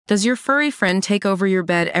Does your furry friend take over your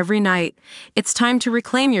bed every night? It's time to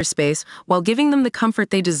reclaim your space while giving them the comfort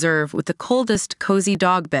they deserve with the coldest, cozy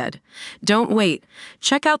dog bed. Don't wait.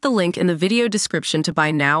 Check out the link in the video description to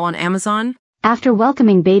buy now on Amazon. After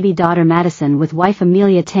welcoming baby daughter Madison with wife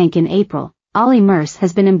Amelia Tank in April, Olly Murs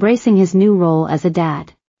has been embracing his new role as a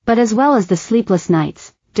dad. But as well as the sleepless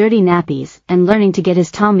nights, dirty nappies, and learning to get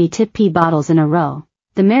his Tommy Tip pee bottles in a row,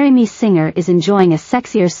 the Marry Me singer is enjoying a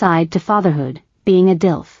sexier side to fatherhood, being a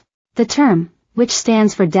DILF. The term, which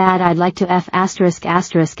stands for Dad I'd Like to F******,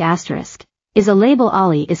 is a label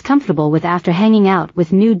Olly is comfortable with after hanging out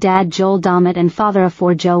with new dad Joel Dommett and father of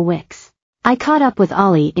four Joe Wicks. I caught up with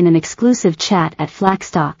Olly in an exclusive chat at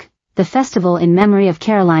Flackstock, the festival in memory of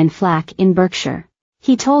Caroline Flack in Berkshire.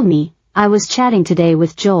 He told me, I was chatting today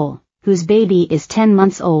with Joel, whose baby is 10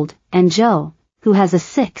 months old, and Joe, who has a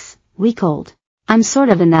 6-week-old. I'm sort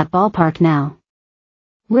of in that ballpark now.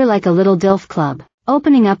 We're like a little DILF club.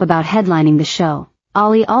 Opening up about headlining the show,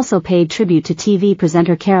 Olly also paid tribute to TV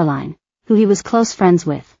presenter Caroline, who he was close friends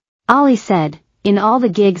with. Olly said, "In all the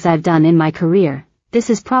gigs I've done in my career,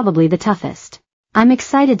 this is probably the toughest. I'm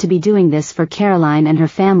excited to be doing this for Caroline and her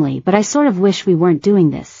family, but I sort of wish we weren't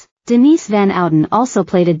doing this." Denise Van Outen also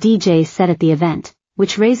played a DJ set at the event,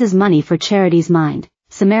 which raises money for charities Mind,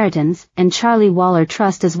 Samaritans, and Charlie Waller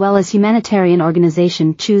Trust as well as humanitarian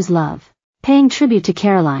organization Choose Love. Paying tribute to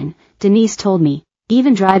Caroline, Denise told me,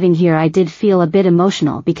 "Even driving here I did feel a bit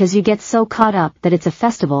emotional because you get so caught up that it's a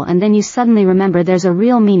festival and then you suddenly remember there's a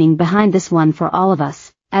real meaning behind this one for all of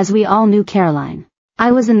us, as we all knew Caroline.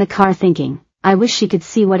 I was in the car thinking, I wish she could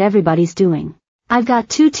see what everybody's doing. I've got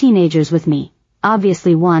 2 teenagers with me,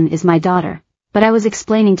 obviously one is my daughter, but I was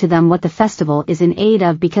explaining to them what the festival is in aid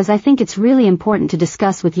of because I think it's really important to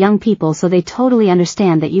discuss with young people so they totally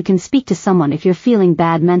understand that you can speak to someone if you're feeling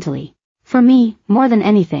bad mentally. For me, more than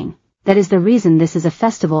anything, that is the reason this is a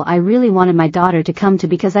festival I really wanted my daughter to come to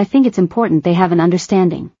because I think it's important they have an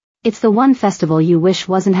understanding. It's the one festival you wish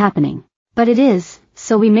wasn't happening. But it is,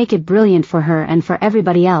 so we make it brilliant for her and for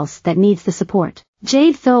everybody else that needs the support."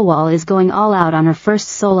 Jade Thirlwall is going all out on her first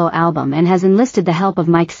solo album and has enlisted the help of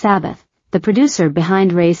Mike Sabbath, the producer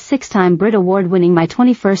behind Ray's 6-time Brit Award-winning My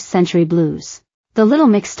 21st Century Blues. The Little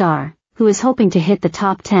Mix star, who is hoping to hit the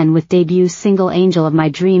top 10 with debut single Angel of My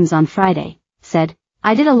Dreams on Friday, said,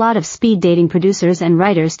 "I did a lot of speed dating producers and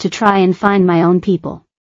writers to try and find my own people.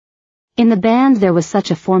 In the band there was such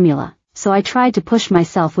a formula, so I tried to push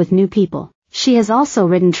myself with new people." She has also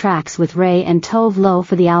written tracks with Ray and Tove Lo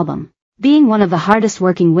for the album. Being one of the hardest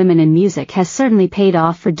working women in music has certainly paid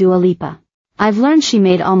off for Dua Lipa. "I've learned she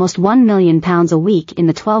made almost £1 million a week in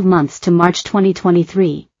the 12 months to March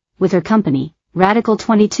 2023, with her company, Radical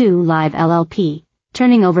 22 Live LLP,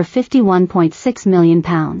 turning over £51.6 million.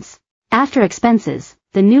 After expenses,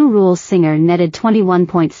 the New Rules singer netted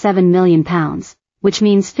 £21.7 million, which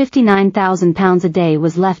means £59,000 a day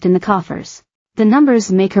was left in the coffers. The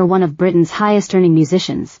numbers make her one of Britain's highest-earning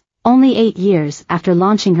musicians, only 8 years after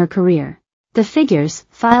launching her career. The figures,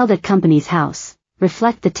 filed at Companies House,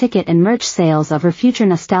 reflect the ticket and merch sales of her future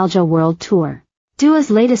Nostalgia World Tour.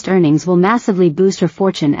 Dua's latest earnings will massively boost her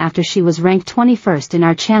fortune after she was ranked 21st in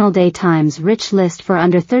our Channel Day Times rich list for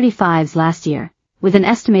under 35s last year, with an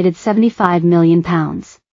estimated £75 million.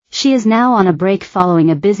 She is now on a break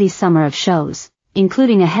following a busy summer of shows,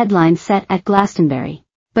 including a headline set at Glastonbury.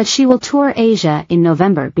 But she will tour Asia in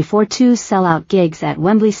November before 2 sell-out gigs at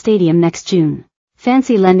Wembley Stadium next June.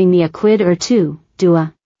 "Fancy lending me a quid or two,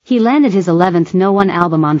 Dua?" He landed his 11th No One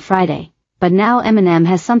album on Friday, but now Eminem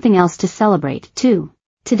has something else to celebrate, too.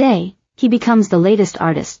 Today, he becomes the latest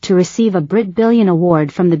artist to receive a Brit Billion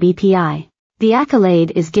award from the BPI. The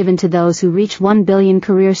accolade is given to those who reach 1 billion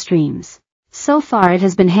career streams. So far it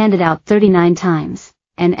has been handed out 39 times,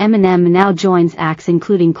 and Eminem now joins acts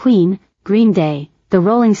including Queen, Green Day, The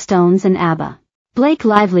Rolling Stones and ABBA. Blake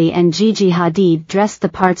Lively and Gigi Hadid dressed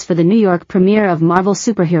the parts for the New York premiere of Marvel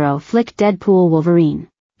superhero flick Deadpool Wolverine.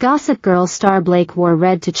 Gossip Girl star Blake wore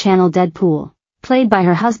red to channel Deadpool, played by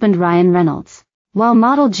her husband Ryan Reynolds, while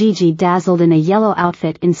model Gigi dazzled in a yellow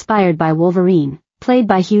outfit inspired by Wolverine, played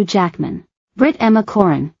by Hugh Jackman. Brit Emma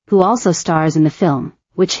Corrin, who also stars in the film,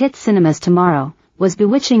 which hits cinemas tomorrow, was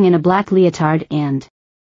bewitching in a black leotard and